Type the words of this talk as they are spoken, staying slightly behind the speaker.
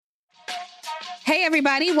Hey,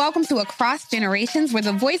 everybody. Welcome to Across Generations, where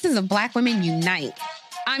the voices of Black women unite.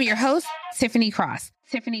 I'm your host, Tiffany Cross.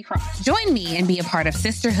 Join me and be a part of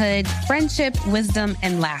sisterhood, friendship, wisdom,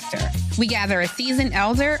 and laughter. We gather a seasoned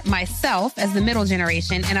elder, myself as the middle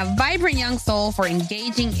generation, and a vibrant young soul for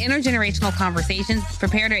engaging intergenerational conversations.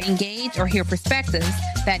 Prepare to engage or hear perspectives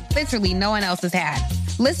that literally no one else has had.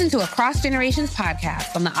 Listen to Across Generations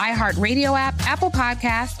podcast on the iHeartRadio app, Apple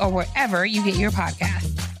Podcasts, or wherever you get your podcasts.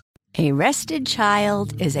 A rested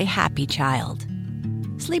child is a happy child.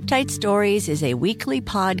 Sleep Tight Stories is a weekly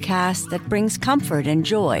podcast that brings comfort and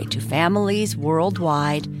joy to families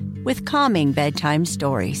worldwide with calming bedtime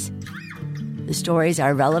stories. The stories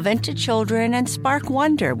are relevant to children and spark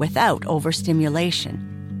wonder without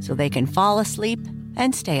overstimulation, so they can fall asleep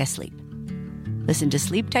and stay asleep. Listen to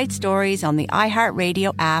Sleep Tight Stories on the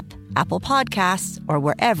iHeartRadio app, Apple Podcasts, or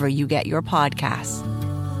wherever you get your podcasts.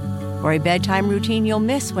 For a bedtime routine you'll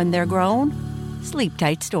miss when they're grown, Sleep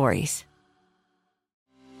Tight Stories.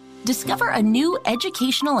 Discover a new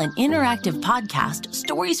educational and interactive podcast,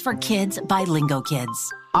 Stories for Kids by Lingo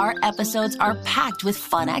Kids. Our episodes are packed with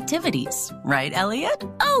fun activities. Right, Elliot?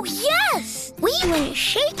 Oh, yes! We went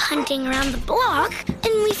shape hunting around the block,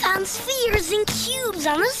 and we found spheres and cubes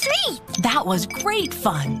on the street. That was great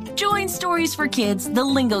fun. Join Stories for Kids, the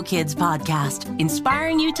Lingo Kids podcast,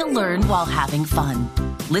 inspiring you to learn while having fun.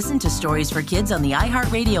 Listen to Stories for Kids on the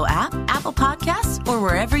iHeartRadio app, Apple Podcasts, or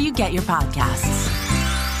wherever you get your podcasts.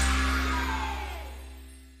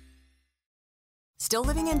 Still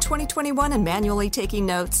living in 2021 and manually taking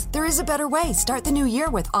notes? There is a better way. Start the new year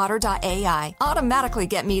with Otter.ai. Automatically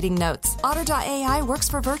get meeting notes. Otter.ai works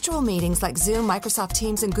for virtual meetings like Zoom, Microsoft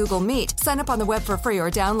Teams, and Google Meet. Sign up on the web for free or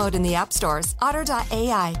download in the app stores.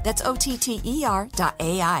 Otter.ai. That's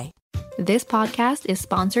OTTER.ai. This podcast is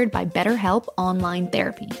sponsored by BetterHelp Online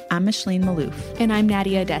Therapy. I'm Micheline Malouf. And I'm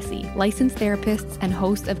Nadia Desi, licensed therapists and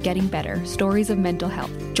host of Getting Better, Stories of Mental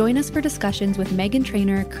Health. Join us for discussions with Megan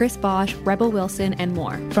Trainor, Chris Bosch, Rebel Wilson, and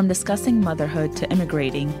more. From discussing motherhood to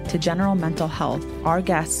immigrating to general mental health, our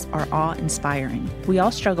guests are awe-inspiring. We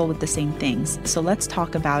all struggle with the same things, so let's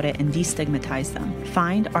talk about it and destigmatize them.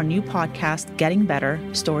 Find our new podcast, Getting Better,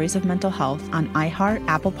 Stories of Mental Health, on iHeart,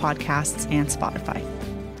 Apple Podcasts, and Spotify.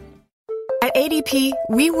 At ADP,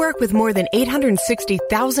 we work with more than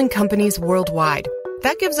 860,000 companies worldwide.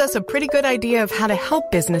 That gives us a pretty good idea of how to help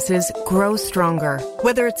businesses grow stronger.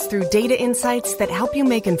 Whether it's through data insights that help you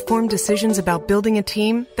make informed decisions about building a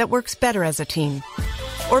team that works better as a team,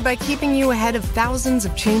 or by keeping you ahead of thousands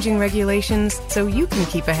of changing regulations so you can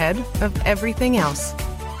keep ahead of everything else.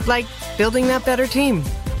 Like building that better team.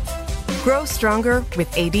 Grow stronger with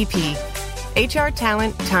ADP. HR,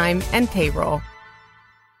 talent, time, and payroll.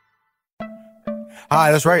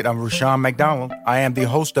 Hi, that's right. I'm Rushion McDonald. I am the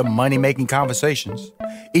host of Money Making Conversations.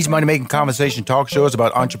 Each Money Making Conversation talk show is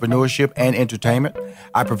about entrepreneurship and entertainment.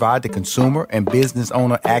 I provide the consumer and business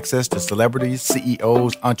owner access to celebrities,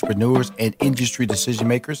 CEOs, entrepreneurs, and industry decision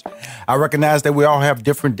makers. I recognize that we all have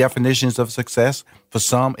different definitions of success. For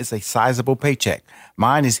some, it's a sizable paycheck.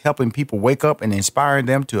 Mine is helping people wake up and inspiring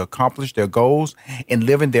them to accomplish their goals and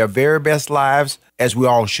living their very best lives, as we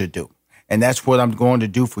all should do. And that's what I'm going to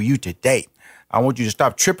do for you today. I want you to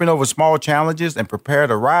stop tripping over small challenges and prepare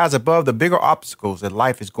to rise above the bigger obstacles that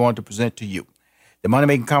life is going to present to you. The Money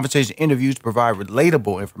Making Conversation interviews provide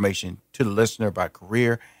relatable information to the listener about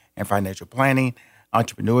career and financial planning,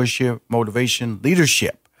 entrepreneurship, motivation,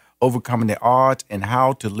 leadership, overcoming the odds, and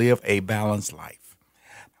how to live a balanced life.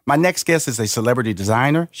 My next guest is a celebrity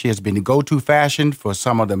designer. She has been the go-to fashion for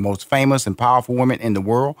some of the most famous and powerful women in the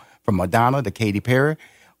world, from Madonna to Katy Perry,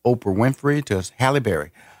 Oprah Winfrey to Halle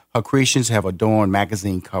Berry. Her creations have adorned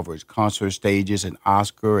magazine covers, concert stages, and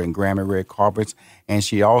Oscar and Grammy red carpets. And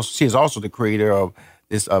she is also the creator of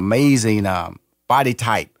this amazing body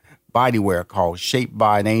type bodywear called Shaped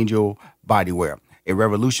by an Angel Bodywear, a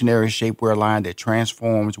revolutionary shapewear line that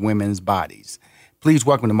transforms women's bodies. Please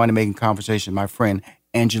welcome to Money Making Conversation, my friend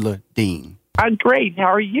Angela Dean. I'm great.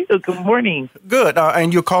 How are you? Good morning. Good.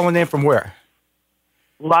 And you're calling in from where?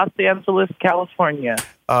 Los Angeles, California.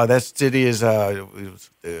 That city is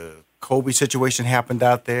the Kobe situation happened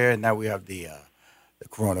out there, and now we have the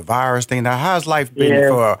coronavirus thing. Now, how's life been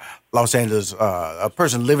for Los Angeles? A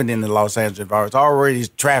person living in the Los Angeles environment? There's always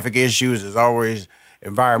traffic issues. There's always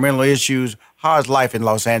environmental issues. How's life in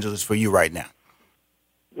Los Angeles for you right now?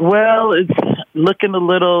 Well, it's looking a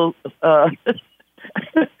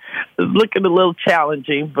little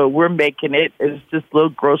challenging, but we're making it. It's just little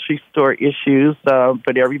grocery store issues,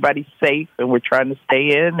 but everybody's safe, and we're trying to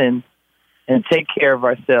stay in and take care of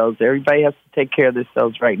ourselves. Everybody has to take care of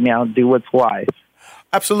themselves right now and do what's wise.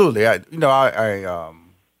 Absolutely. I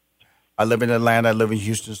I live in Atlanta. I live in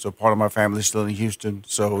Houston, so part of my family is still in Houston.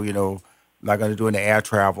 So, you know, I'm not going to do any air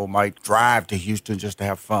travel. Might drive to Houston just to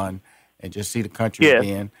have fun and just see the country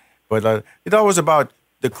again. But it's always about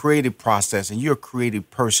the creative process, and you're a creative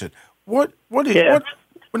person. What leads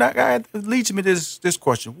me to this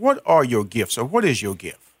question. What are your gifts, or what is your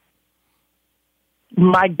gift?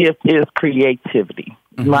 My gift is creativity.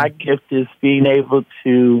 Mm-hmm. My gift is being able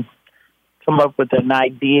to come up with an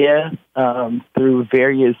idea through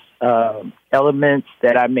various elements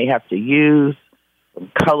that I may have to use, from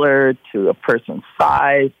color to a person's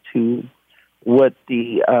size to what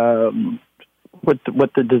the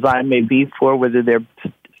design may be for, whether they're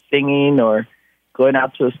singing or going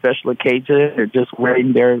out to a special occasion or just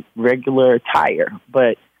wearing their regular attire.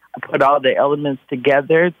 But I put all the elements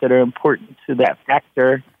together that are important to that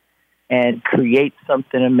factor and create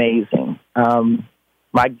something amazing.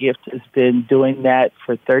 My gift has been doing that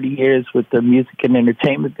for 30 years with the music and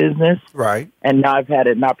entertainment business. Right. And now I've had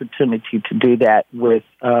an opportunity to do that with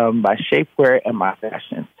my shapewear and my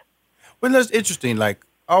fashions. Well, that's interesting. Like,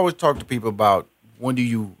 I always talk to people about when do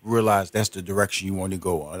you realize that's the direction you want to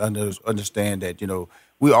go on. I understand that, you know,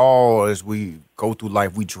 we all, as we go through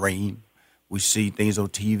life, we dream. We see things on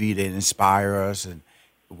TV that inspire us, and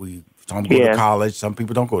some go to college. Some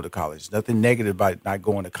people don't go to college. Nothing negative about not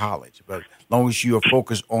going to college, but as long as you are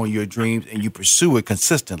focused on your dreams and you pursue it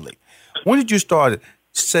consistently. When did you start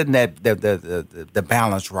setting the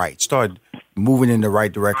balance right? Start moving in the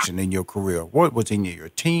right direction in your career? What was in your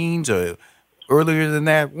teens or earlier than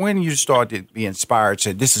that? When you started to be inspired,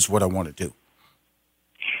 said, "This is what I want to do"?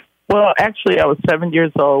 Well, actually, I was 7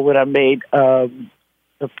 years old when I made a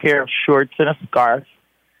pair of shorts and a scarf.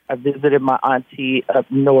 I visited my auntie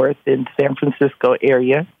up north in San Francisco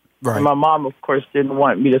area. Right. And my mom, of course, didn't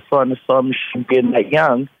want me to sew on the sewing machine being that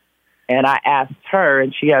young. And I asked her,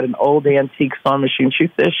 and she had an old antique sewing machine.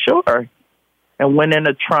 She said, sure. And went in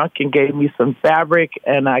the trunk and gave me some fabric,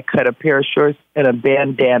 and I cut a pair of shorts and a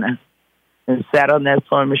bandana and sat on that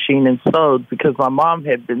sewing machine and sewed because my mom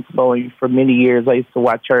had been sewing for many years. I used to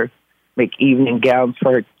watch her make evening gowns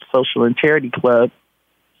for her social and charity club.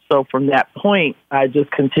 So from that point, I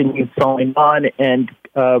just continued sewing on, and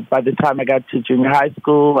by the time I got to junior high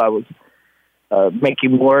school, I was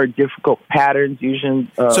making more difficult patterns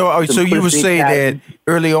using So you would say patterns. That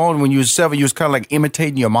early on when you were 7, you was kind of like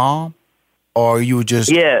imitating your mom? Or you were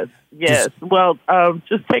just... Yes. Well,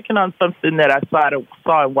 just taking on something that I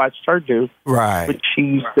saw and watched her do. Right. But she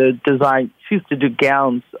used to design... She used to do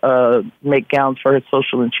gowns, make gowns for her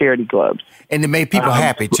social and charity clubs. And it made people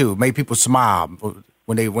happy, too. Made people smile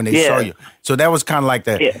when they saw you. So that was kind of like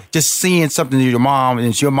that. Yeah. Just seeing something to your mom,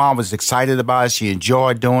 and your mom was excited about it. She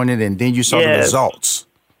enjoyed doing it, and then you saw the results.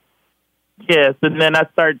 Yes, and then I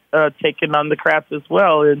started taking on the craft as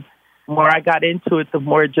well. And the more I got into it, the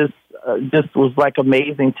more it just was like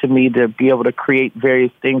amazing to me to be able to create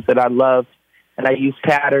various things that I loved. And I used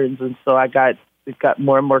patterns, and so it got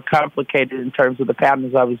more and more complicated in terms of the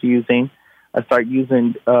patterns I was using. I started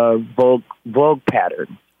using Vogue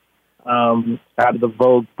patterns out of the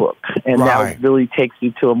Vogue book, and that really takes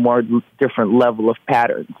you to a more different level of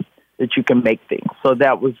patterns that you can make things. So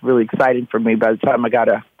that was really exciting for me. By the time I got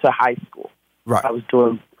to high school, I was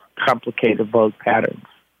doing complicated Vogue patterns.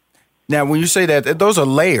 Now, when you say that, those are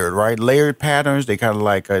layered, right? Layered patterns. They kind of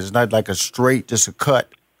like it's not like a straight, just a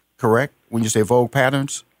cut, correct? When you say Vogue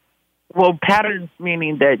patterns. Well, patterns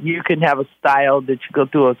meaning that you can have a style that you go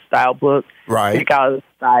through a style book, pick out a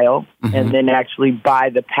style, and then actually buy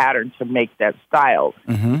the pattern to make that style.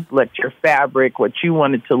 Select your fabric, what you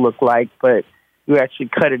want it to look like, but you actually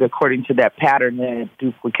cut it according to that pattern, and it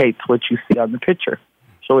duplicates what you see on the picture.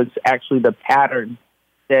 So it's actually the pattern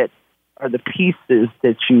that are the pieces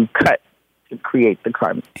that you cut to create the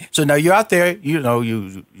garment. So now you're out there,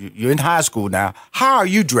 you're in high school now. How are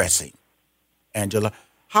you dressing, Angela?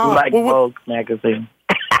 Vogue magazine.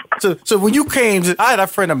 So when you came, I had a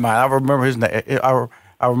friend of mine. I remember his name.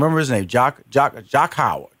 I remember his name, Jock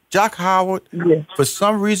Howard. Jock Howard, for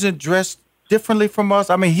some reason, dressed differently from us.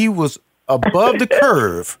 I mean, he was above the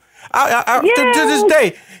curve. To this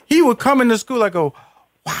day, he would come into school. I go,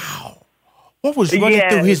 wow, what was running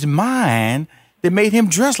through his mind that made him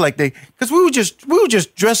dress like that? Because we were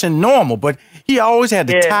just dressing normal, but he always had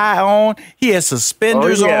the tie on. He had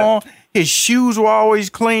suspenders on. His shoes were always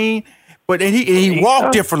clean, but he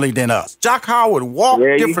walked differently than us. Jock Howard walked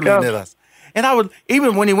differently than us. And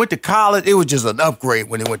even when he went to college, it was just an upgrade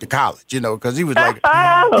when he went to college, because he was like,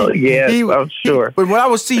 I'm sure. But when I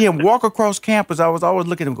would see him walk across campus, I was always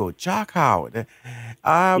looking at him and go, Jock Howard.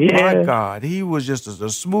 My God, he was just a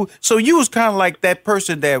smooth. So you was kind of like that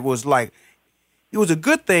person that was like, It was a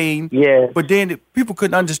good thing. Yeah. But then people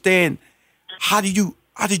couldn't understand how did you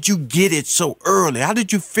get it so early? How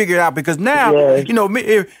did you figure it out? Because now, you know,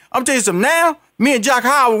 I'm telling you something. Now, me and Jock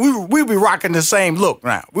Howard, we be rocking the same look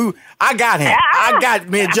now. I got him. I got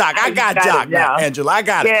me and Jock. I got Jock now, Angela. I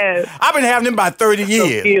got it. I've been having him about 30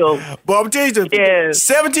 years. So but I'm telling you,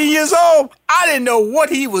 17 years old, I didn't know what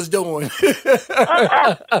he was doing.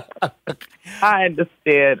 I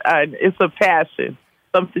understand. It's a passion.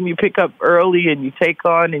 Something you pick up early and you take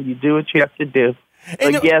on and you do what you have to do.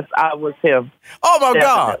 But yes, I was him. Oh, my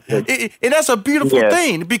God. And that's a beautiful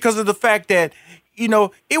thing because of the fact that, you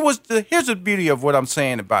know, here's the beauty of what I'm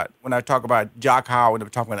saying about when I talk about Jock Howard and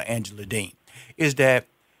I'm talking about Angela Dean, is that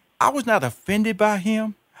I was not offended by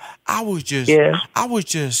him. I was just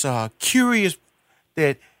curious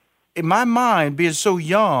that in my mind, being so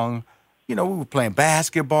young, you know, we were playing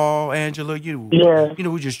basketball, Angela. You know, we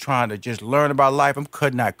were just trying to just learn about life. I'm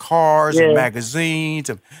cutting out cars and magazines.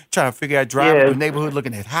 I'm trying to figure out driving through the neighborhood,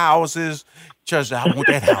 looking at houses. Just, I want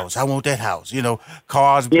that house. I want that house. You know,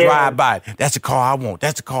 cars drive by. That's the car I want.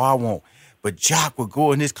 That's the car I want. But Jock would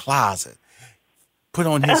go in his closet, put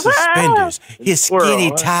on his suspenders, his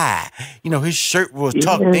skinny tie. You know, his shirt was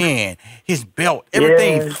tucked in, his belt,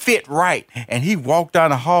 everything fit right. And he walked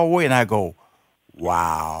down the hallway, and I go,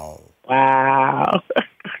 wow. Wow.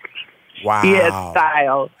 Wow. He had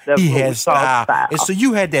style. He had style. And so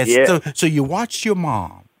you had that. So you watched your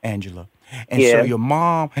mom, Angela. And so your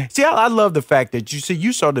mom, see, I love the fact that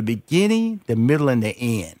you saw the beginning, the middle, and the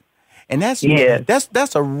end. And that's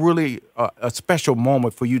a really a special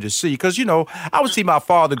moment for you to see. Because, you know, I would see my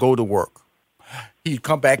father go to work. He'd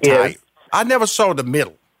come back tired. I never saw the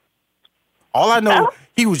middle. All I know,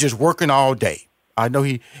 he was just working all day. I know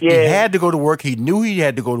he had to go to work. He knew he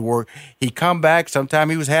had to go to work. He'd come back.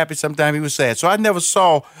 Sometimes he was happy. Sometimes he was sad. So I never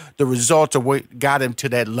saw the results of what got him to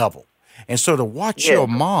that level. And so to watch your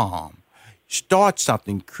mom start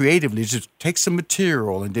something creatively, just take some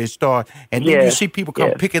material and then start, and then you see people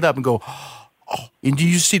come pick it up and go, oh, and do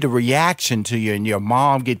you see the reaction to you and your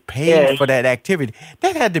mom get paid for that activity?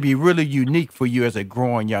 That had to be really unique for you as a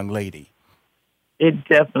growing young lady. It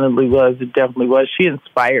definitely was. It definitely was. She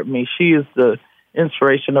inspired me. She is the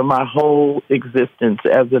inspiration of my whole existence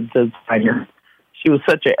as a designer. She was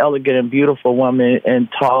such an elegant and beautiful woman and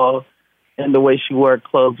tall, and the way she wore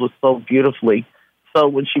clothes was so beautifully. So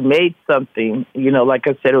when she made something, you know, like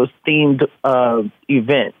I said, it was themed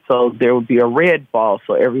event. So there would be a red ball.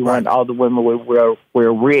 So everyone, all the women would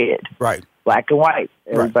wear red, black and white.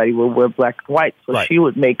 Everybody would wear black and white. So she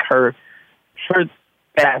would make her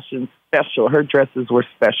fashion special. Her dresses were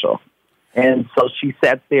special. And so she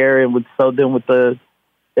sat there and would sew them with the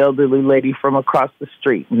elderly lady from across the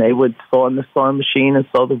street. And they would sew on the sewing machine and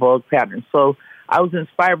sew the Vogue pattern. So I was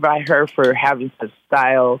inspired by her for having such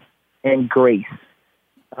style and grace.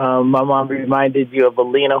 My mom reminded you of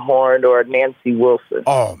Alina Horn or Nancy Wilson.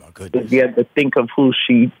 Oh, my goodness. If you had to think of who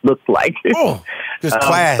she looked like. Oh, just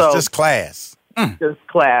class, just class. Just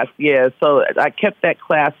class, yeah. So I kept that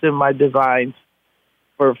class in my designs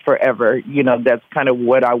for forever. You know, that's kind of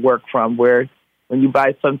what I work from, where when you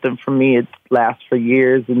buy something from me, it lasts for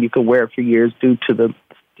years and you can wear it for years due to the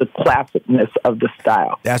classicness of the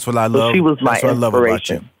style. That's what I love. So she was my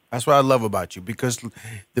inspiration. That's what I love about you, because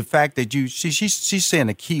the fact that she's saying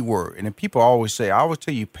a key word, and then people always say, I always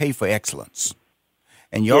tell you, pay for excellence,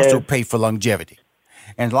 and you also pay for longevity.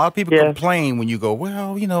 And a lot of people complain when you go,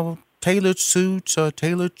 well, you know, tailored suits or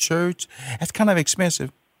tailored shirts, that's kind of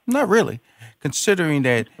expensive. Not really, considering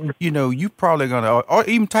that, you know, you probably going to, or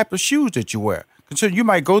even type of shoes that you wear. Consider you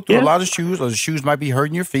might go through a lot of shoes, or the shoes might be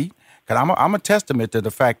hurting your feet. Because I'm a testament to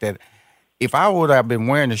the fact that if I would have been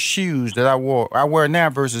wearing the shoes that I wear now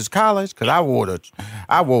versus college, because I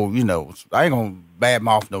wore, you know, I ain't going to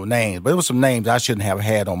badmouth no names, but it was some names I shouldn't have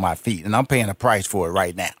had on my feet, and I'm paying a price for it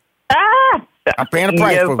right now. I'm paying a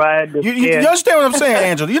price for it. You understand what I'm saying,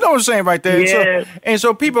 Angela? You know what I'm saying right there? Yeah.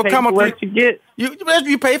 So people come up with what you get.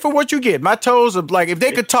 You pay for what you get. My toes are like, if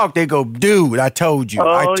they could talk, they go, dude, I told you.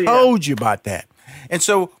 I told you about that. And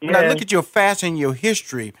so when I look at your fashion, your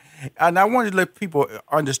history, and I wanted to let people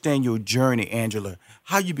understand your journey, Angela,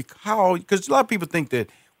 because a lot of people think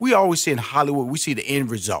that we always see in Hollywood, we see the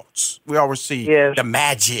end results. We always see the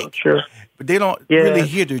magic, but they don't really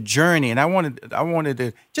hear the journey. And I wanted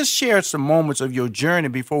to just share some moments of your journey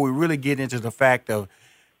before we really get into the fact of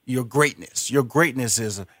your greatness. Your greatness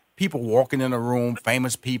is people walking in a room,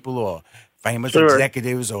 famous people or famous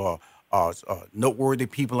executives or noteworthy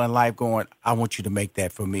people in life going, I want you to make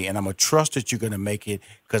that for me, and I'm going to trust that you're going to make it,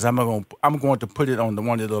 because I'm going to put it on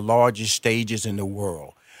one of the largest stages in the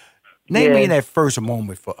world. Name me that first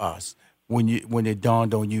moment for us when it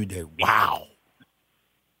dawned on you that, wow,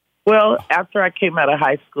 Well, after I came out of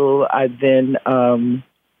high school, I then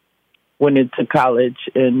went into college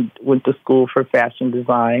and went to school for fashion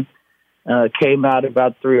design. Came out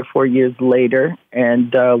about 3 or 4 years later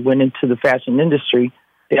and went into the fashion industry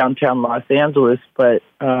downtown Los Angeles, but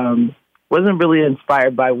wasn't really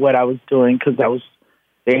inspired by what I was doing because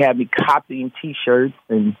they had me copying T-shirts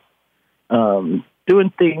and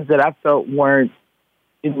doing things that I felt weren't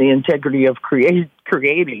in the integrity of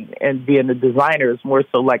creating and being a designer. Is more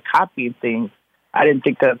so like copying things. I didn't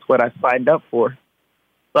think that's what I signed up for.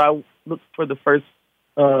 So I looked for the first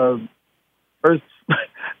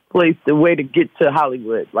place, the way to get to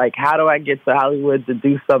Hollywood. Like, how do I get to Hollywood to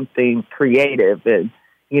do something creative? And,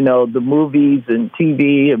 you know, the movies and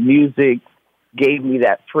TV and music gave me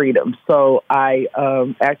that freedom. So I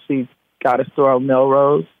actually got a store on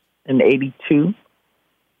Melrose in 82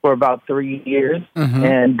 for about 3 years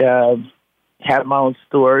and had my own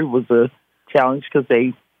store. It was a challenge because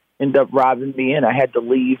they ended up robbing me and I had to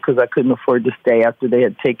leave because I couldn't afford to stay after they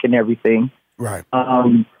had taken everything. Right.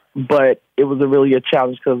 But it was really a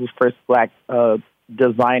challenge because I was the first black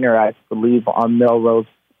designer, I believe, on Melrose,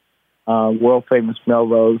 world-famous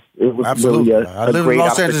Melrose. It was Absolutely. really I a lived great in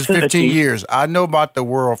Los Angeles 15 opportunity. years. I know about the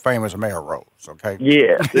world-famous Melrose, okay?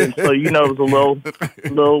 Yeah. And so, you know, it was a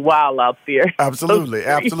little wild out there. Absolutely.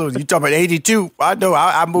 Absolutely. You talking about 82. I know.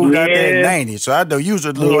 I moved out there in 90, so I know you was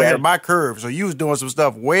a little ahead of my curve, so you was doing some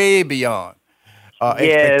stuff way beyond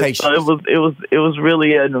expectations. So it was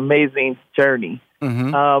really an amazing journey.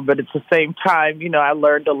 But at the same time, you know, I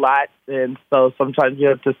learned a lot, and so sometimes you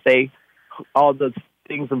have to say all the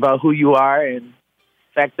things about who you are, and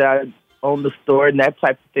the fact that I owned the store and that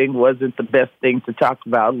type of thing wasn't the best thing to talk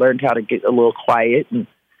about. I learned how to get a little quiet and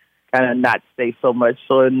kind of not say so much.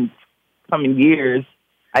 So in coming years,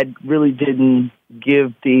 I really didn't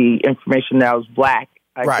give the information that I was black.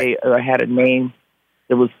 I had a name.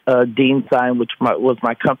 It was Dean Sign, which was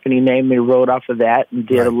my company name. They wrote off of that and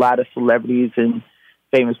did a lot of celebrities and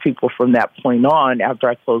famous people from that point on after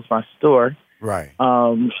I closed my store. Right.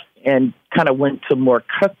 And kind of went to more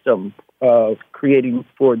custom creating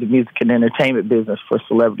for the music and entertainment business for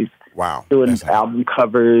celebrities. Wow. Doing album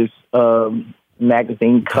covers,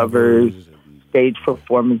 magazine covers, stage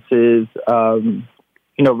performances, you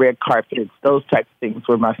know, red carpets, those types of things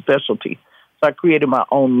were my specialty. So I created my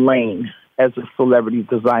own lane as a celebrity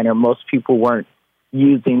designer. Most people weren't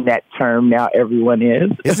using that term. Now everyone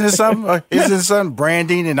is. Isn't it some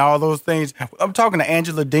branding and all those things? I'm talking to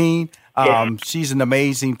Angela Dean. She's an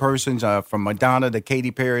amazing person, from Madonna to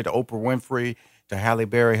Katy Perry to Oprah Winfrey to Halle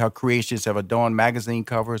Berry. Her creations have adorned magazine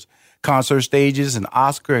covers, concert stages, and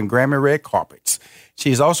Oscar and Grammy red carpets.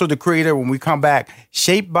 She is also the creator, when we come back,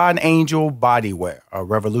 Shaped by an Angel Bodywear, a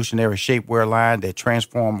revolutionary shapewear line that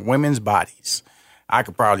transforms women's bodies. I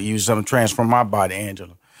could probably use something to transform my body,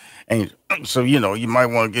 Angela. And so, you know, you might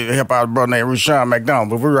want to get help out a brother named Rushion McDonald.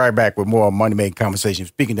 But we're right back with more Money Making Conversations,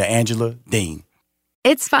 speaking to Angela Dean.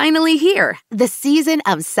 It's finally here, the season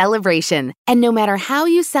of celebration. And no matter how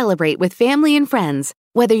you celebrate with family and friends,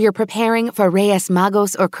 whether you're preparing for Reyes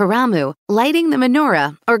Magos or Karamu, lighting the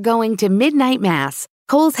menorah, or going to midnight mass,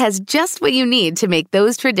 Kohl's has just what you need to make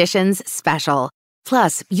those traditions special.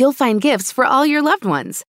 Plus, you'll find gifts for all your loved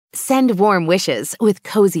ones. Send warm wishes with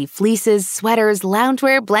cozy fleeces, sweaters,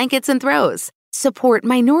 loungewear, blankets, and throws. Support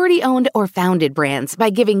minority-owned or founded brands by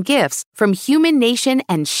giving gifts from Human Nation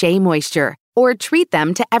and Shea Moisture. Or treat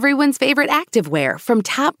them to everyone's favorite activewear from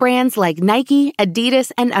top brands like Nike,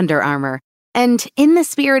 Adidas, and Under Armour. And in the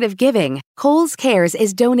spirit of giving, Kohl's Cares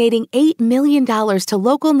is donating $8 million to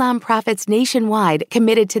local nonprofits nationwide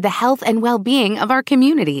committed to the health and well-being of our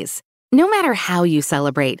communities. No matter how you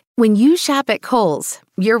celebrate, when you shop at Kohl's,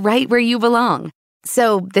 you're right where you belong.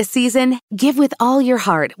 So this season, give with all your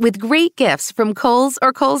heart with great gifts from Kohl's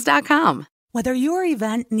or Kohls.com. Whether your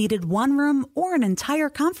event needed one room or an entire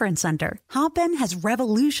conference center, Hopin has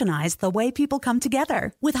revolutionized the way people come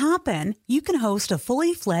together. With Hopin, you can host a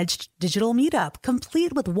fully fledged digital meetup,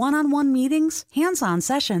 complete with one-on-one meetings, hands-on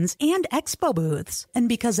sessions, and expo booths. And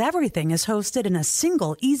because everything is hosted in a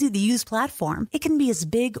single, easy-to-use platform, it can be as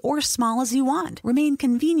big or small as you want, remain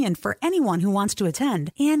convenient for anyone who wants to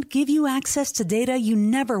attend, and give you access to data you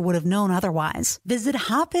never would have known otherwise. Visit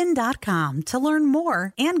Hopin.com to learn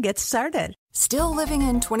more and get started. Still living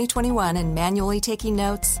in 2021 and manually taking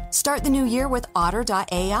notes? Start the new year with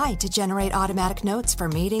Otter.ai to generate automatic notes for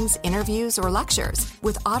meetings, interviews, or lectures.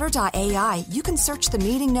 With Otter.ai, you can search the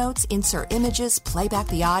meeting notes, insert images, play back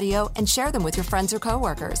the audio, and share them with your friends or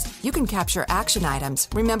coworkers. You can capture action items,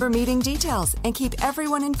 remember meeting details, and keep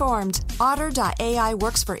everyone informed. Otter.ai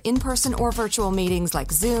works for in-person or virtual meetings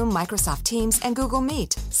like Zoom, Microsoft Teams, and Google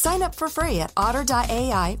Meet. Sign up for free at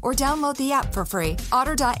Otter.ai or download the app for free.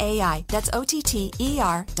 Otter.ai. That's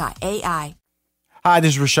OTTER.ai. Hi,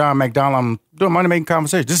 this is Rushion McDonald. I'm doing Money Making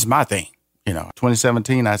Conversation. This is my thing.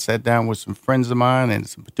 2017, I sat down with some friends of mine and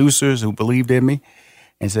some producers who believed in me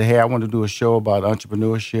and said, hey, I want to do a show about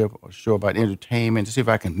entrepreneurship or a show about entertainment to see if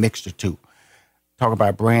I can mix the two. Talk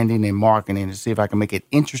about branding and marketing to see if I can make it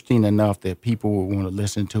interesting enough that people will want to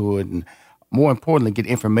listen to it and, more importantly, get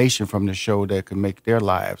information from the show that can make their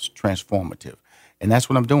lives transformative. And that's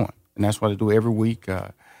what I'm doing. And that's what I do every week.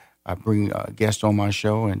 I bring guests on my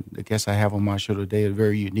show, and the guest I have on my show today is a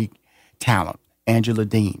very unique talent, Angela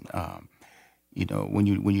Dean. When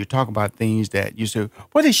you talk about things that you say,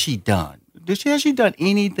 what has she done? Has she done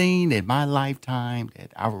anything in my lifetime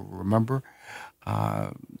that I will remember?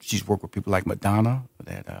 She's worked with people like Madonna,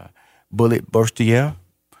 that Bullet Bustier.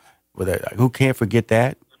 Who can't forget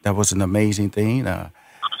that? That was an amazing thing.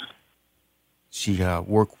 She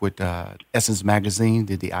worked with Essence Magazine,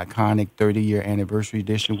 did the iconic 30-year anniversary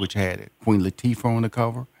edition, which had Queen Latifah on the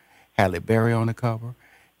cover, Halle Berry on the cover,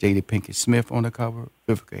 Jada Pinkett Smith on the cover,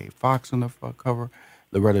 Vivica A. Fox on the cover,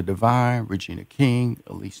 Loretta Devine, Regina King,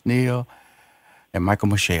 Elise Neal, and Michael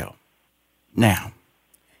Michelle. Now,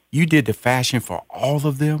 you did the fashion for all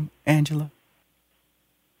of them, Angela?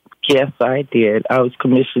 Yes, I did. I was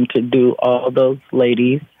commissioned to do all those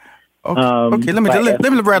ladies. Okay, let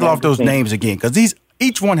me rattle off those names again, because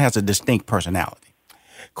each one has a distinct personality.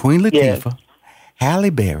 Queen Latifah, yes. Halle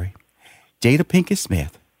Berry, Jada Pinkett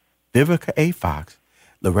Smith, Vivica A. Fox,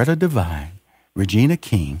 Loretta Devine, Regina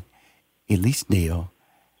King, Elise Neal,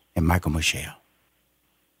 and Michael Michelle.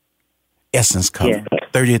 Essence cover,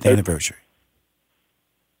 30th anniversary.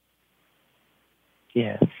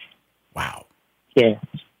 Yes. Wow. Yes.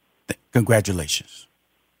 Congratulations.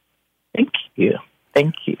 Thank you.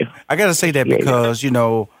 Thank you. I got to say that because, I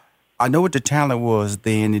know what the talent was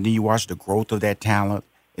then, and then you watch the growth of that talent.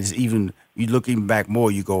 It's even, you look even back more,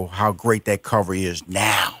 you go, how great that cover is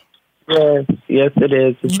now. Yes, it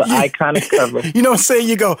is. It's an iconic cover. You know what I'm saying?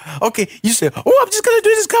 You go, okay, you say, oh, I'm just going to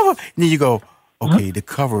do this cover. And then you go, okay, the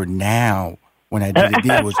cover now, when I did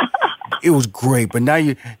it, it was great. But now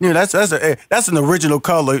that's an original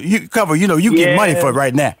cover. You get money for it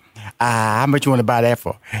right now. How much you want to buy that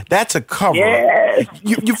for? That's a cover. Yes.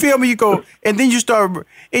 You feel me? You go, and then you start,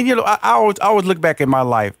 and I always look back at my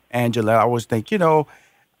life, Angela. I always think,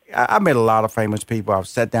 I met a lot of famous people. I've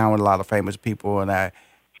sat down with a lot of famous people, and I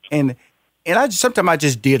sometimes I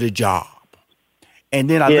just did a job, and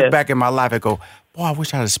then I look back at my life and go, boy, I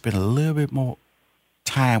wish I'd have spent a little bit more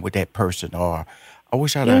time with that person, or I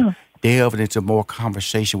wish I'd have delved into more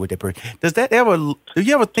conversation with that person. Do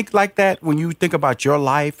you ever think like that when you think about your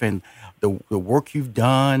life and the work you've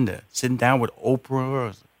done, sitting down with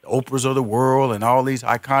Oprah, the Oprahs of the world, and all these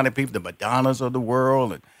iconic people, the Madonnas of the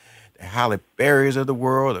world, and the Halle Berrys of the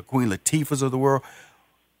world, the Queen Latifahs of the world?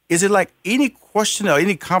 Is it like any question or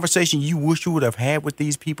any conversation you wish you would have had with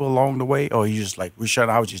these people along the way, or are you just like, Rushion,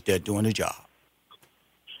 I was just there doing the job?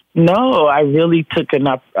 No, I really took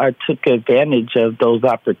advantage of those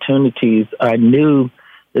opportunities. I knew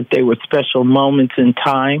that they were special moments in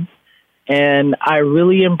time, and I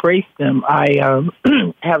really embraced them. I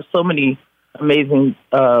have so many amazing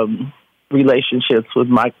relationships with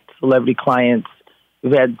my celebrity clients.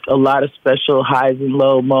 We've had a lot of special highs and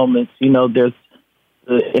low moments. The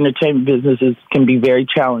entertainment businesses can be very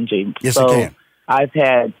challenging. Yes, it can. I've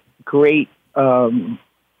had great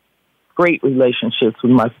relationships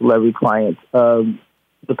with my celebrity clients. The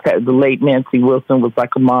late Nancy Wilson was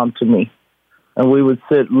like a mom to me. And we would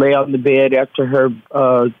lay on the bed after her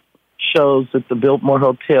shows at the Biltmore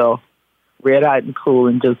Hotel, red-eyed and cool,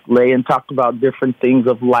 and just lay and talk about different things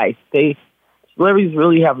of life. Celebrities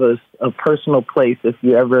really have a personal place if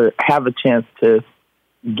you ever have a chance to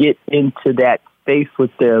get into that space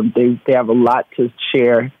with them. They have a lot to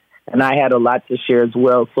share. And I had a lot to share as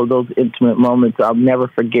well. So those intimate moments, I'll never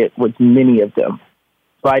forget with many of them.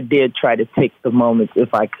 So I did try to take the moments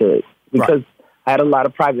if I could, because I had a lot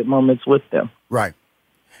of private moments with them. Right.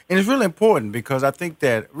 And it's really important because I think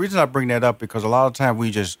that the reason I bring that up, because a lot of times we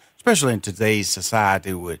just, especially in today's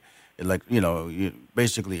society with,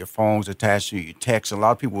 basically your phone's attached to you text. A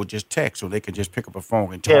lot of people will just text, so they can just pick up a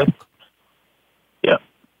phone and talk. Yeah.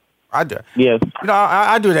 I do. Yes.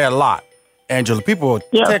 I do that a lot. Angela, people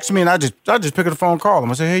text me and I just pick up the phone and call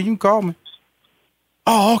them. I say, hey, you can call me.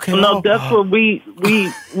 Oh, okay. No, that's what we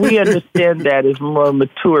understand that as more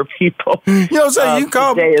mature people. You know what I'm saying? You can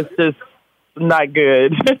call me. Today it's just not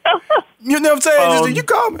good. You know what I'm saying? Just, you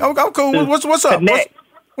call me. I'm cool. What's up?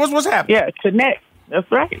 What's happening? Yeah, connect.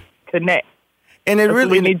 That's right. Connect. And it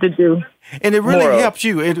really we need to do. And it really helps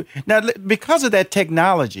you. Now, because of that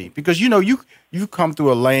technology, because, you know, you come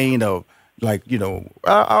through a lane of, like, you know,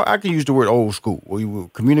 I can use the word old school.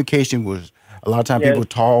 Communication was, a lot of times people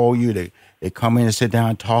call you, they come in and sit down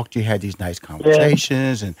and talk to you, had these nice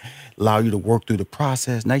conversations and allow you to work through the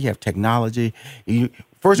process. Now you have technology.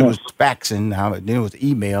 First it was faxing, now then it was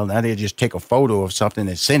email. Now they just take a photo of something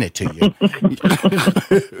and send it to you.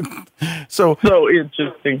 So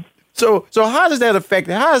interesting. So how has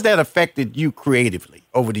that affected you creatively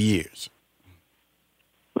over the years?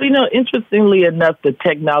 Well, you know, interestingly enough, the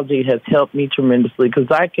technology has helped me tremendously because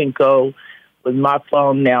I can go with my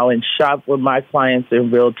phone now and shop with my clients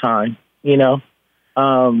in real time, you know,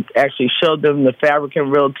 actually show them the fabric in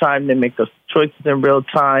real time. They make the choices in real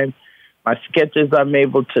time. My sketches I'm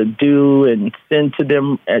able to do and send to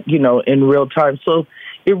them, in real time. So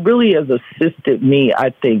it really has assisted me,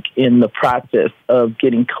 I think, in the process of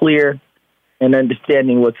getting clear and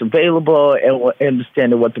understanding what's available and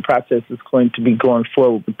understanding what the process is going to be going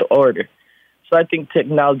forward with the order. So I think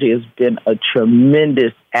technology has been a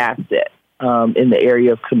tremendous asset in the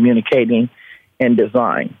area of communicating and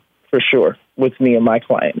design, for sure, with me and my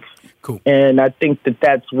clients. Cool. And I think that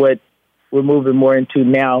that's what we're moving more into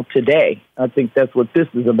now today. I think that's what this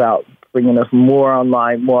is about, bringing us more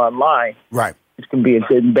online. Right. Which can be a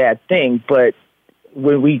good and bad thing, but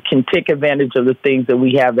when we can take advantage of the things that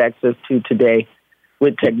we have access to today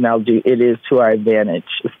with technology, it is to our advantage,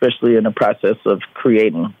 especially in the process of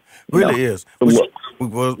creating. Really is.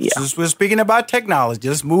 Since we're speaking about technology,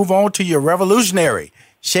 let's move on to your revolutionary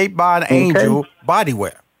Shaped by an Angel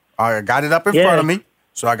bodywear. I got it up in front of me.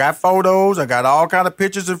 So I got photos. I got all kind of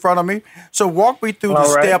pictures in front of me. So walk me through the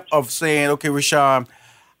step of saying, okay, Rashawn,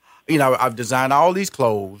 you know, I've designed all these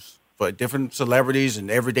clothes for different celebrities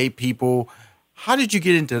and everyday people. How did you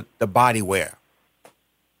get into the bodywear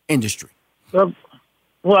industry? Well,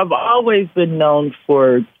 I've always been known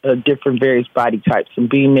for different various body types and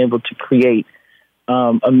being able to create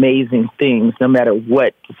amazing things, no matter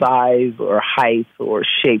what size or height or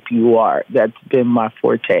shape you are. That's been my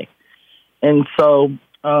forte. And so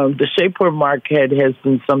the shapewear market has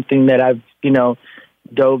been something that I've,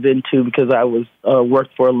 dove into because I was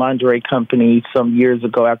worked for a lingerie company some years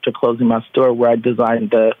ago after closing my store, where I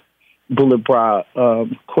designed the bullet bra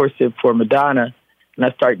corset for Madonna. And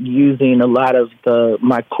I started using a lot of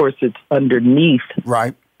my corsets underneath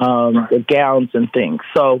the gowns and things.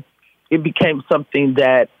 So it became something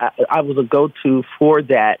that I was a go-to for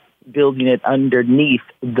that, building it underneath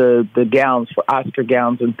the gowns for Oscar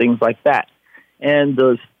gowns and things like that. And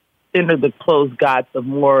the thinner the clothes got, the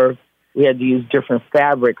more we had to use different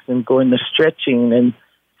fabrics and go into stretching. And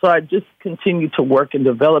so I just continued to work and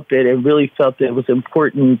develop it and really felt that it was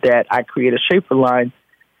important that I create a shaper line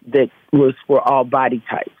that was for all body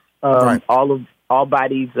types. All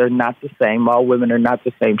bodies are not the same. All women are not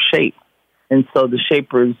the same shape. And so the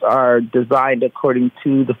shapers are designed according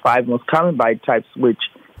to the 5 most common body types, which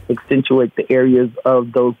accentuate the areas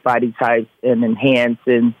of those body types and enhance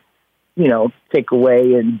and, take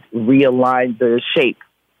away and realign the shape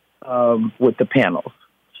with the panels.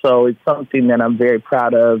 So it's something that I'm very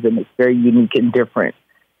proud of, and it's very unique and different.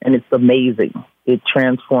 And it's amazing. It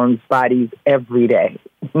transforms bodies every day.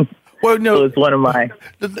 Well, no, so it's one of my.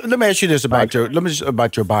 Let me ask you this about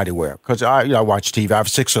your body wear, because I watch TV. I have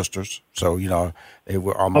 6 sisters, so they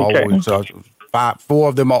were. I'm always 4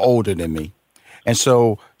 of them are older than me, and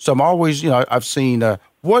so I'm always I've seen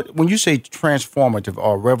when you say transformative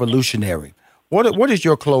or revolutionary, what is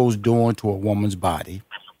your clothes doing to a woman's body?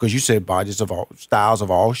 Because you said bodies of all styles of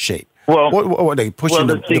all shape. Well, what are they pushing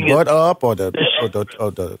the butt up or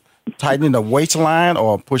the tightening the waistline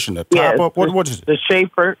or pushing the top up? What is it? The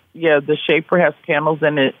shaper, the shaper has panels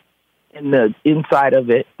in it, in the inside of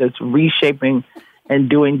it, that's reshaping and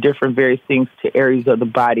doing different various things to areas of the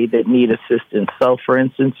body that need assistance. So, for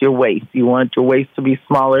instance, your waist. You want your waist to be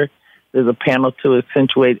smaller. There's a panel to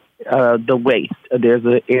accentuate the waist. There's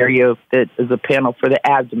an area that is a panel for the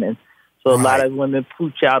abdomen. So a lot of women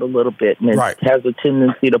pooch out a little bit, and it has a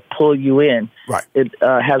tendency to pull you in. It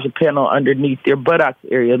has a panel underneath your buttocks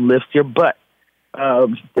area and lifts your butt.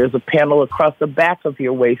 There's a panel across the back of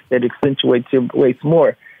your waist that accentuates your waist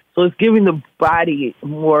more. So it's giving the body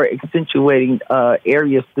more accentuating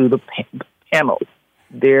areas through the panels.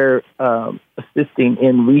 They're assisting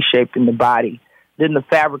in reshaping the body Then the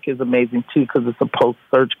fabric is amazing, too, because it's a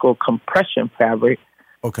post-surgical compression fabric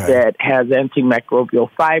that has antimicrobial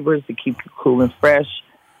fibers to keep you cool and fresh.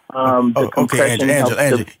 Okay,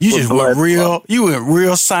 Angela, you just went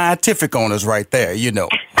real scientific on us right there. You know,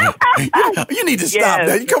 you need to stop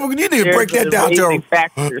that. Come on, you need to break that down to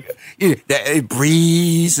factors. That it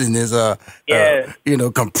breathes and there's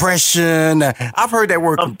compression. I've heard that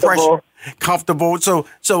word compression. Comfortable. So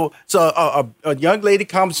a young lady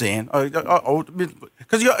comes in,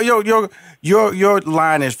 because your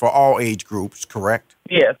line is for all age groups, correct?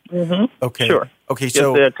 Yes. Mm-hmm. Okay. Sure. Okay. Just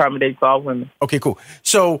So to accommodate all women. Okay. Cool.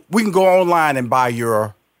 So we can go online and buy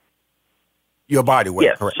your body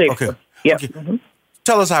wear, correct? Shaper. Okay. Yeah. Okay. Mm-hmm.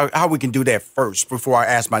 Tell us how we can do that first before I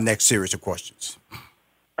ask my next series of questions.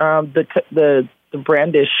 The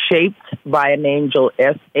brand is Shaped by an Angel,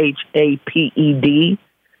 SHAPED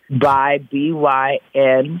by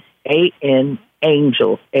BYNAN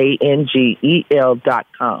Angel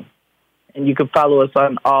ANGEL.com, and you can follow us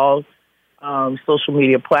on all social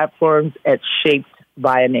media platforms at Shaped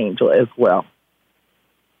by an Angel as well.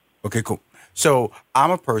 Okay, cool. So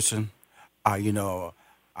I'm a person, I'm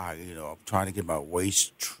trying to get my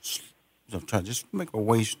waist, I'm trying to just make my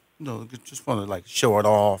waist, just want to like show it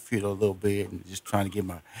off, a little bit, and just trying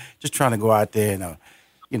to go out there and,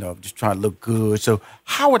 just trying to look good. So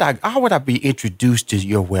how would I be introduced to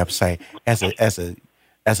your website as a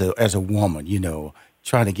woman,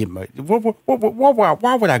 trying to get my,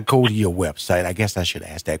 why would I go to your website? I guess I should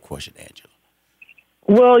ask that question, Angela.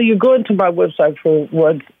 Well, you go into my website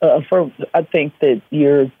I think that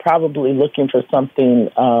you're probably looking for something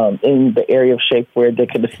in the area of shapewear that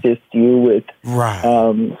could assist you with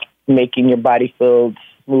making your body feel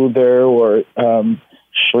smoother or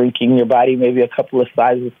shrinking your body maybe a couple of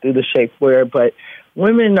sizes through the shapewear. But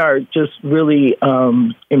women are just really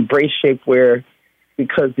embrace shapewear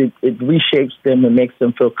because it reshapes them and makes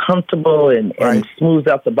them feel comfortable and smooths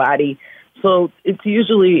out the body. So it's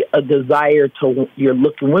usually a desire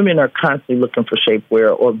women are constantly looking for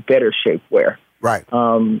shapewear or better shapewear. Right.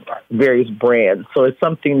 Various brands. So it's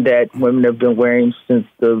something that women have been wearing since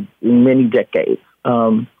many decades.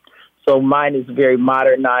 So mine is very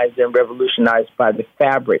modernized and revolutionized by the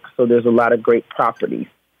fabric. So there's a lot of great properties.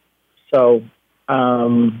 So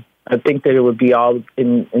I think that it would be all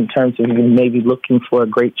in terms of you maybe looking for a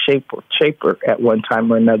great shaper at one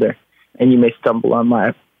time or another. And you may stumble on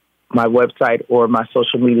my website or my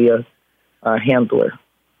social media handler.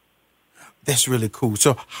 That's really cool.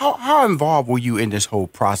 So how involved were you in this whole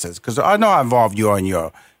process? Because I know I involved you on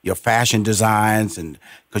your fashion designs and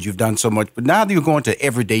because you've done so much, but now you're going to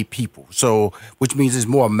everyday people. So which means it's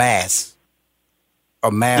more a mass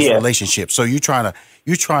relationship. So you're trying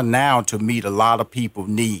now to meet a lot of people's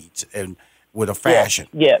needs and with a fashion.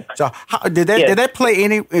 Yeah. So did that play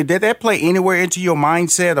anywhere into your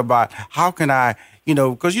mindset about how can I,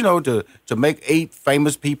 because to make 8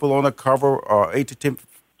 famous people on a cover or 8 to 10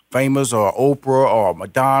 famous or Oprah or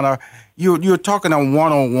Madonna, you're talking on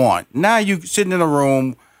one-on-one. Now you're sitting in a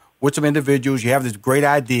room with some individuals. You have this great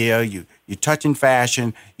idea. You're touching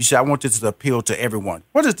fashion. You say, I want this to appeal to everyone.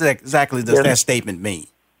 What exactly does that statement mean?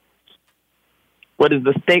 What is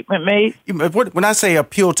the statement made? When I say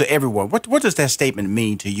appeal to everyone, what does that statement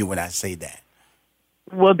mean to you when I say that?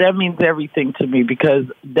 Well, that means everything to me because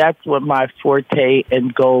that's what my forte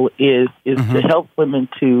and goal is to help women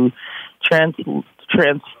to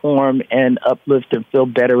transform and uplift and feel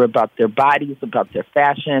better about their bodies, about their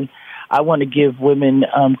fashion. I want to give women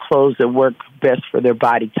clothes that work best for their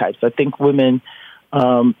body types. I think women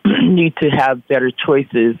need to have better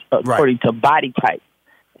choices according to body type.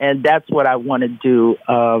 And that's what I want to do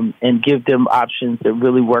and give them options that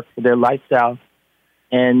really work for their lifestyle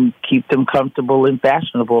and keep them comfortable and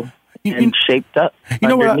fashionable and shaped up. You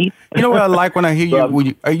know what I like when I hear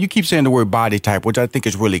you keep saying the word body type, which I think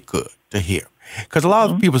is really good to hear. Because a lot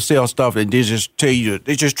of people sell stuff and they just tell you,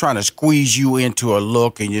 they're just trying to squeeze you into a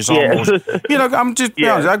look and it's almost, I'm just be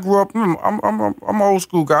honest, I grew up, I'm an old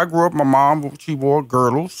school guy. I grew up, my mom, she wore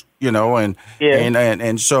girdles, and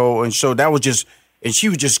so that was just, and she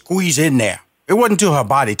would just squeeze in there. It wasn't to her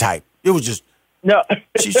body type. It was just, no.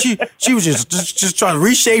 she was just trying to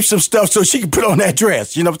reshape some stuff so she could put on that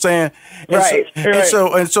dress. You know what I'm saying? And so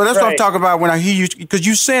that's what I'm talking about when I hear you, because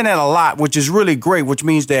you're saying that a lot, which is really great, which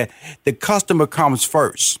means that the customer comes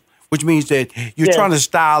first, which means that you're trying to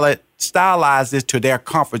stylize this to their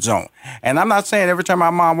comfort zone. And I'm not saying every time my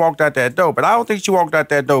mom walked out that door, but I don't think she walked out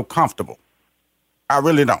that door comfortable. I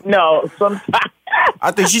really don't. No, sometimes.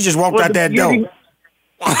 I think she just walked out that door.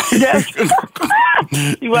 Yes.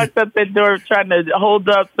 She walked up that door trying to hold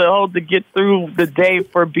to get through the day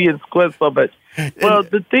for being squished so much. Well,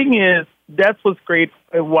 the thing is that's what's great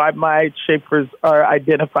and why my shapers are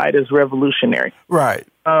identified as revolutionary. Right.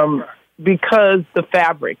 Because the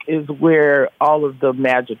fabric is where all of the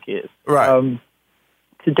magic is. Right.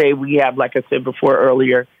 Today we have, like I said before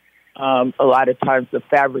earlier, a lot of times the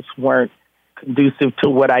fabrics weren't conducive to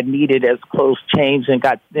what I needed as clothes changed and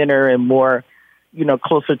got thinner and more,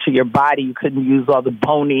 closer to your body. You couldn't use all the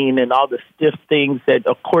boning and all the stiff things that,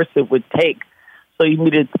 of course, it would take. So you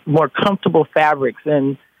needed more comfortable fabrics.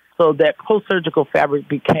 And so that post-surgical fabric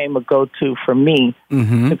became a go-to for me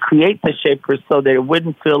to create the shapers so that it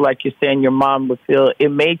wouldn't feel like you're saying your mom would feel. It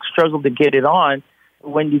may struggle to get it on. But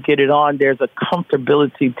when you get it on, there's a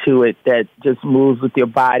comfortability to it that just moves with your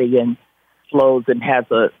body and flows and has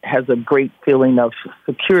a great feeling of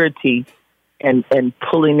security and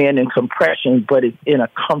pulling in and compression, but it's in a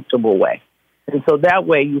comfortable way. And so that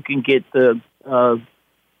way you can get the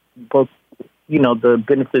both, the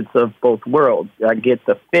benefits of both worlds. I get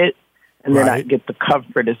the fit, and then I get the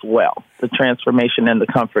comfort as well, the transformation and the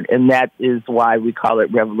comfort. And that is why we call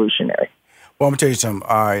it revolutionary. Well, I'm going to tell you something.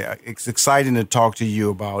 It's exciting to talk to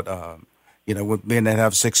you about, with being that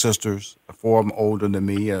have 6 sisters, 4 of them older than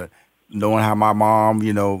me, knowing how my mom,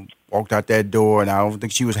 walked out that door, and I don't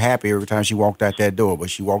think she was happy every time she walked out that door, but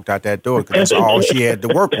she walked out that door because that's all she had to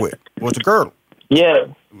work with was a girdle. Yeah.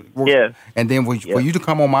 Yeah. And then for you to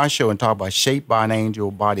come on my show and talk about Shaped by an Angel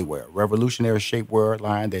bodywear, revolutionary shapewear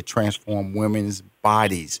line that transform women's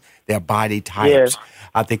bodies, their body types.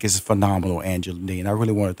 I think it's phenomenal, Angela Dean. I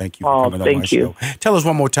really want to thank you for coming on my show. Tell us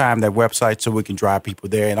one more time that website so we can drive people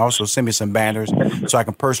there, and also send me some banners so I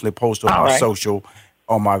can personally post on my social,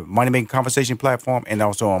 on my Money Making Conversation platform, and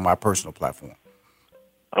also on my personal platform.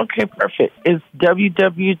 Okay, perfect. It's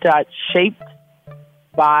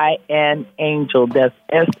www.shapedbyangel. That's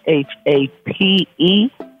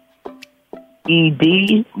SHAPEED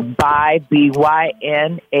by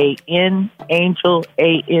BYNAN Angel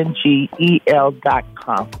ANGEL.com.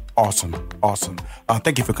 Awesome.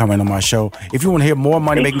 Thank you for coming on my show. If you want to hear more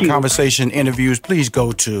Money Making Conversation interviews, please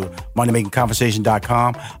go to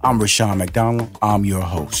moneymakingconversation.com. I'm Rushion McDonald. I'm your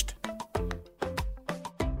host.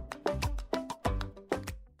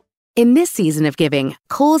 In this season of giving,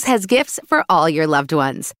 Kohl's has gifts for all your loved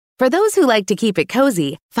ones. For those who like to keep it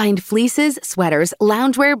cozy, find fleeces, sweaters,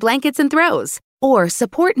 loungewear, blankets, and throws. Or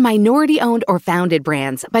support minority-owned or founded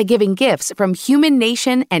brands by giving gifts from Human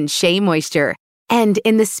Nation and Shea Moisture. And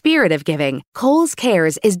in the spirit of giving, Kohl's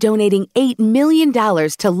Cares is donating $8 million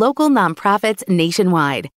to local nonprofits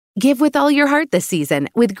nationwide. Give with all your heart this season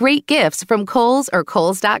with great gifts from Kohl's or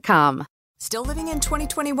Kohls.com. Still living in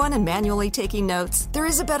 2021 and manually taking notes? There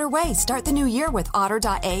is a better way. Start the new year with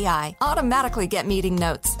Otter.ai. Automatically get meeting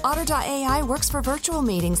notes. Otter.ai works for virtual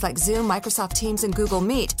meetings like Zoom, Microsoft Teams, and Google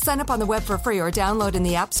Meet. Sign up on the web for free or download in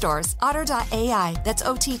the app stores. Otter.ai. That's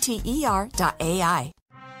OTTER.ai.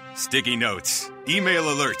 Sticky notes, email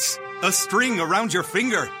alerts, a string around your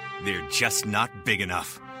finger. They're just not big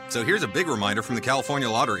enough. So here's a big reminder from the California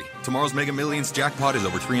Lottery. Tomorrow's Mega Millions jackpot is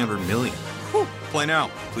over $300 million. Whew. Play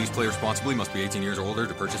now. Please play responsibly. Must be 18 years or older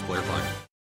to purchase player 5.